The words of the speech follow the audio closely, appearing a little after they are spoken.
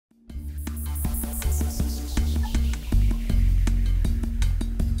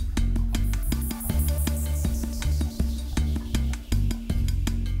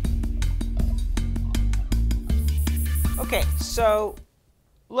Okay, so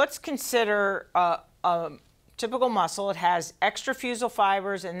let's consider a typical muscle. It has extrafusal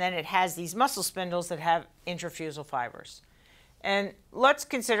fibers, and then it has these muscle spindles that have intrafusal fibers. And let's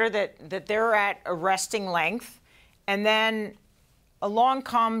consider that they're at a resting length, and then along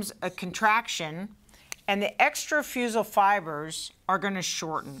comes a contraction, and the extrafusal fibers are going to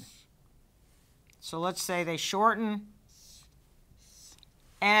shorten. So let's say they shorten.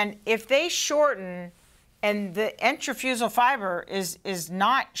 And if they shorten and the intrafusal fiber is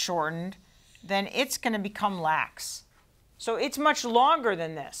not shortened, then it's going to become lax. So it's much longer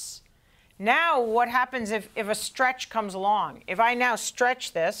than this. Now what happens if a stretch comes along? If I now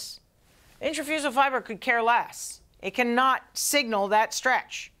stretch this, intrafusal fiber could care less. It cannot signal that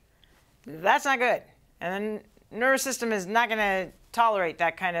stretch. That's not good. And the nervous system is not going to tolerate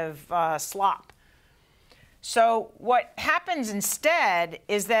that kind of slop. So what happens instead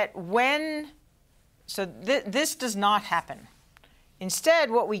is that this does not happen. Instead,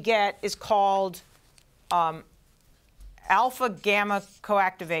 what we get is called alpha-gamma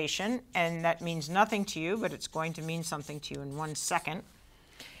coactivation, and that means nothing to you, but it's going to mean something to you in 1 second.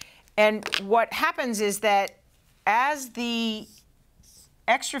 And what happens is that as the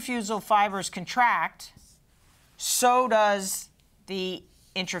extrafusal fibers contract, so does the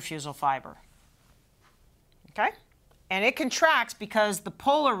intrafusal fiber. Okay? And it contracts because the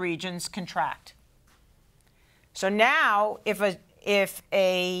polar regions contract. So now, if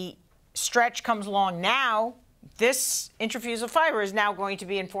a stretch comes along now, this intrafusal fiber is now going to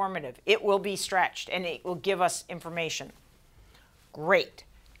be informative. It will be stretched, and it will give us information. Great.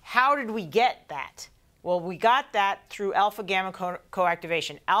 How did we get that? Well, we got that through alpha-gamma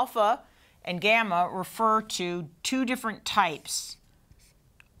coactivation. Alpha and gamma refer to two different types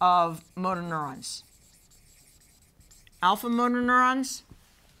of motor neurons. Alpha motor neurons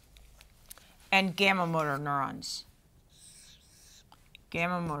and gamma motor neurons.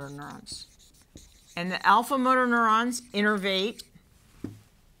 Gamma motor neurons. And the alpha motor neurons innervate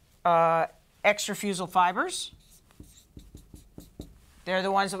extrafusal fibers. They're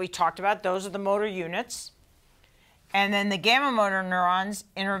the ones that we talked about. Those are the motor units. And then the gamma motor neurons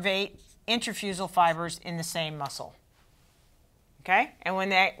innervate intrafusal fibers in the same muscle. Okay? And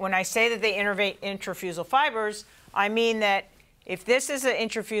when I say that they innervate intrafusal fibers, I mean that if this is an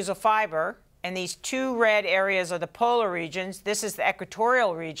intrafusal fiber, and these two red areas are the polar regions, this is the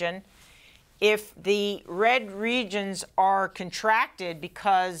equatorial region. If the red regions are contracted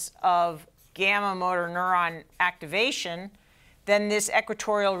because of gamma motor neuron activation, then this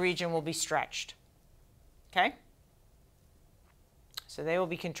equatorial region will be stretched. Okay? So they will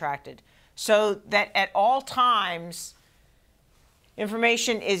be contracted. So that at all times,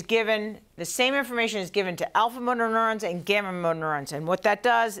 information is given, the same information is given to alpha motor neurons and gamma motor neurons. And what that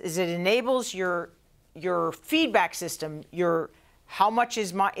does is it enables your feedback system, how much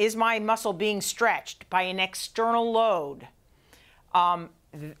is my muscle being stretched by an external load.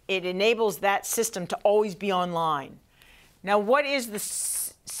 It enables that system to always be online. Now, what is the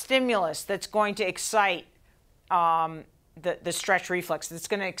stimulus that's going to excite the stretch reflex, that's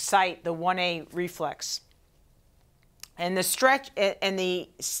going to excite the 1A reflex? And the stretch and the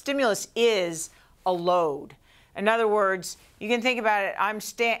stimulus is a load. In other words, you can think about it. I'm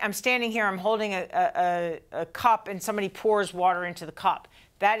standing here. I'm holding a cup, and somebody pours water into the cup.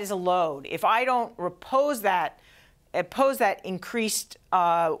 That is a load. If I don't oppose that increased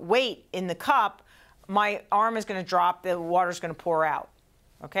weight in the cup, my arm is going to drop. The water is going to pour out.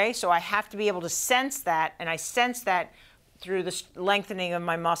 Okay, so I have to be able to sense that, and I sense that through the lengthening of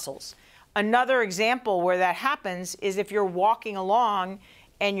my muscles. Another example where that happens is if you're walking along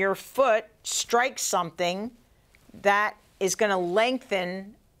and your foot strikes something that is going to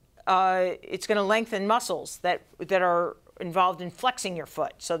lengthen, it's going to lengthen muscles that are involved in flexing your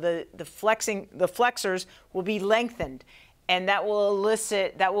foot. So the flexors will be lengthened, and that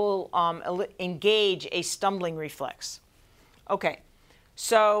will engage a stumbling reflex. Okay,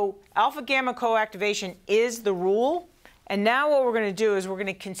 so alpha-gamma coactivation is the rule. And now what we're going to do is we're going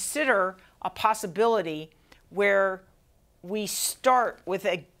to consider a possibility where we start with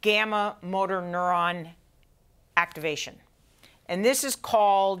a gamma motor neuron activation. And this is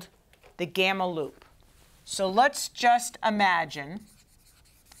called the gamma loop. So let's just imagine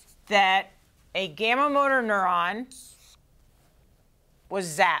that a gamma motor neuron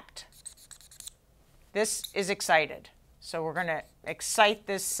was zapped. This is excited. So we're going to excite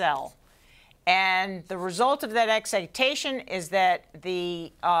this cell. And the result of that excitation is that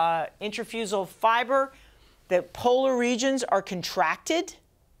the intrafusal fiber, the polar regions are contracted,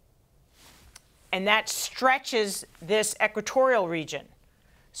 and that stretches this equatorial region.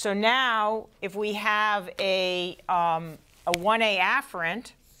 So now, if we have a 1A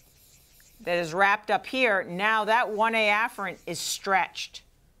afferent that is wrapped up here, now that 1A afferent is stretched.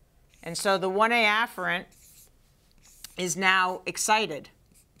 And so the 1A afferent is now excited.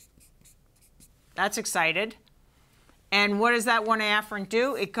 That's excited. And what does that 1A afferent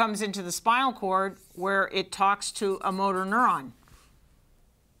do? It comes into the spinal cord where it talks to a motor neuron.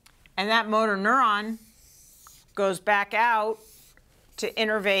 And that motor neuron goes back out to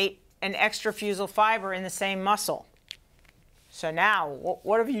innervate an extrafusal fiber in the same muscle. So now,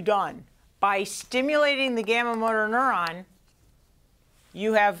 what have you done? By stimulating the gamma motor neuron,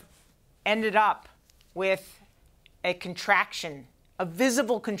 you have ended up with a contraction, a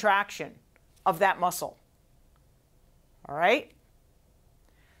visible contraction of that muscle. All right?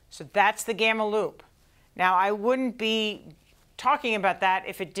 So that's the gamma loop. Now, I wouldn't be talking about that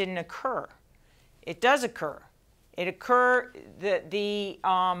if it didn't occur. It does occur. It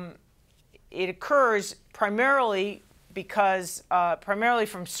occurs primarily because primarily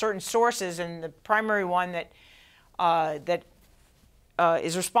from certain sources, and the primary one that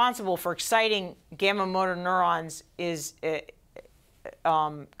is responsible for exciting gamma motor neurons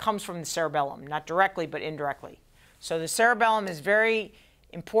comes from the cerebellum, not directly but indirectly. So the cerebellum is very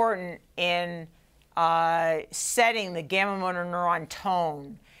important in setting the gamma motor neuron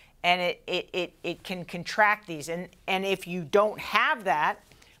tone, and it can contract these. And if you don't have that,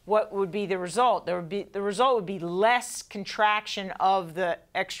 what would be the result? The result would be less contraction of the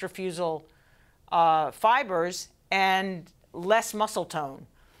extrafusal fibers and less muscle tone.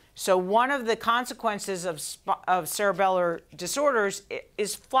 So one of the consequences of cerebellar disorders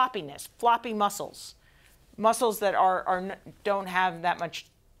is floppiness, floppy muscles, muscles that don't have that much,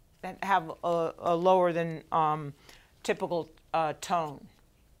 that have a lower than typical tone.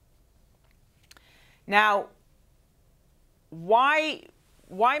 Now, why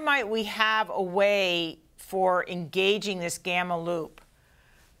might we have a way for engaging this gamma loop?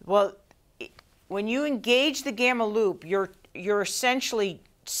 Well, when you engage the gamma loop, you're essentially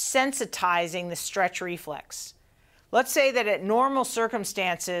sensitizing the stretch reflex. Let's say that at normal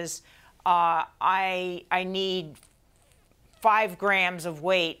circumstances, I need 5 grams of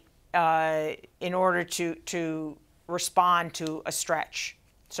weight in order to respond to a stretch.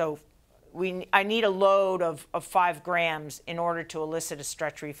 So I need a load of 5 grams in order to elicit a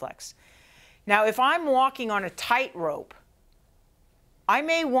stretch reflex. Now, if I'm walking on a tightrope, I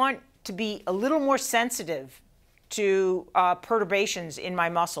may want to be a little more sensitive to perturbations in my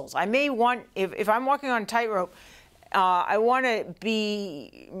muscles. I may want, if I'm walking on a tightrope, I want to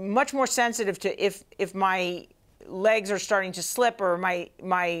be much more sensitive to if my legs are starting to slip or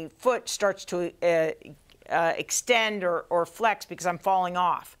my foot starts to extend or flex because I'm falling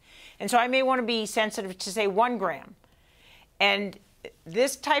off. And so I may want to be sensitive to, say, 1 gram. And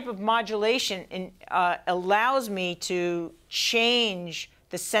this type of modulation allows me to change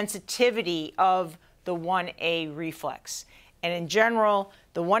the sensitivity of the 1A reflex. And in general,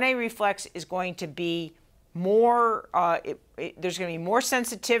 the 1A reflex is going to be more, there's going to be more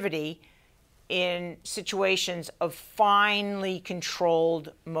sensitivity in situations of finely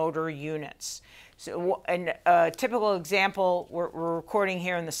controlled motor units. So, and a typical example, we're recording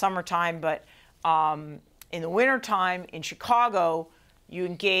here in the summertime, but in the wintertime in Chicago, you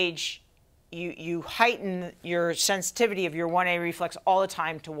engage, you heighten your sensitivity of your 1A reflex all the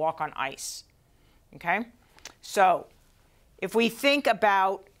time to walk on ice. Okay? So, if we think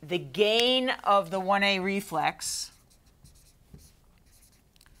about the gain of the 1A reflex,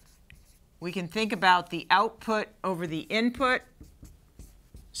 we can think about the output over the input.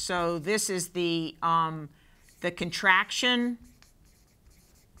 So this is the contraction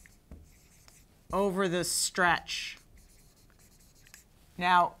over the stretch.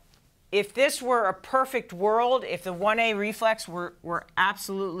 Now, if this were a perfect world, if the 1A reflex were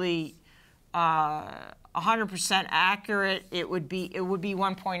absolutely 100% accurate, it would be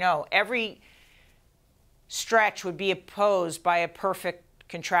 1.0. Every stretch would be opposed by a perfect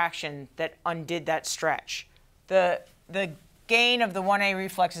contraction that undid that stretch. The gain of the 1A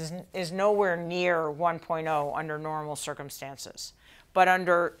reflex is nowhere near 1.0 under normal circumstances, but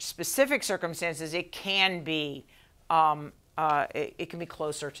under specific circumstances, it can be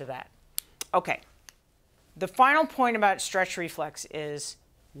closer to that. Okay. The final point about stretch reflex is,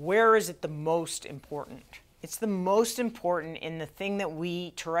 where is it the most important? It's the most important in the thing that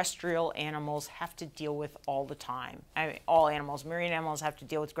we terrestrial animals have to deal with all the time. I mean, all animals, marine animals have to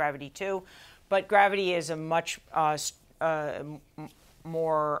deal with gravity too, but gravity is a much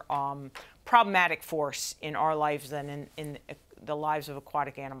more problematic force in our lives than in the lives of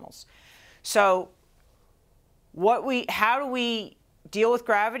aquatic animals. So how do we deal with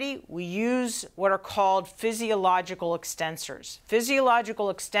gravity, we use what are called physiological extensors.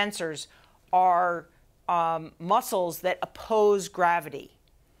 Physiological extensors are muscles that oppose gravity.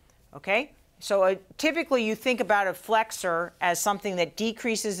 Okay? So typically you think about a flexor as something that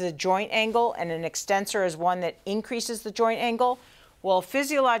decreases the joint angle and an extensor as one that increases the joint angle. Well, a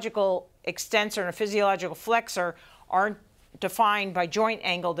physiological extensor and a physiological flexor aren't defined by joint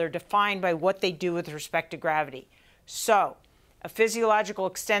angle, they're defined by what they do with respect to gravity. So a physiological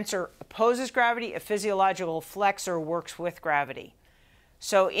extensor opposes gravity, a physiological flexor works with gravity.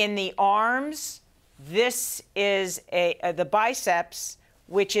 So in the arms, this is the biceps,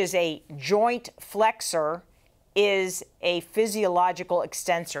 which is a joint flexor, is a physiological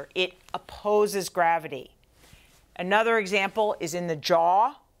extensor. It opposes gravity. Another example is in the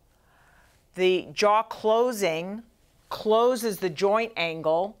jaw. The jaw closing closes the joint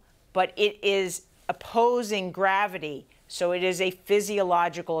angle, but it is opposing gravity, so it is a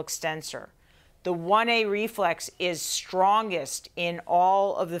physiological extensor. The 1A reflex is strongest in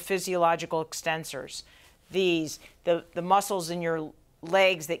all of the physiological extensors. The muscles in your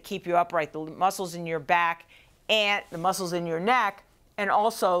legs that keep you upright, the muscles in your back, and the muscles in your neck, and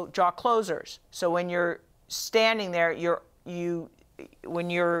also jaw closers. So when you're standing there, when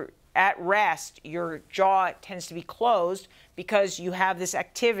you're at rest, your jaw tends to be closed because you have this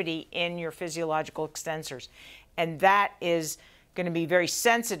activity in your physiological extensors, and that is going to be very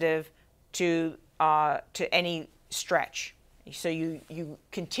sensitive to any stretch. So you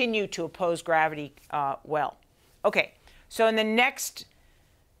continue to oppose gravity well. Okay, so in the next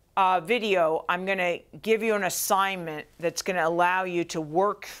video, I'm going to give you an assignment that's going to allow you to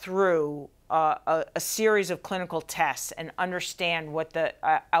work through a series of clinical tests and understand what the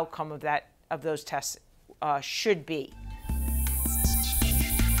outcome of those tests should be.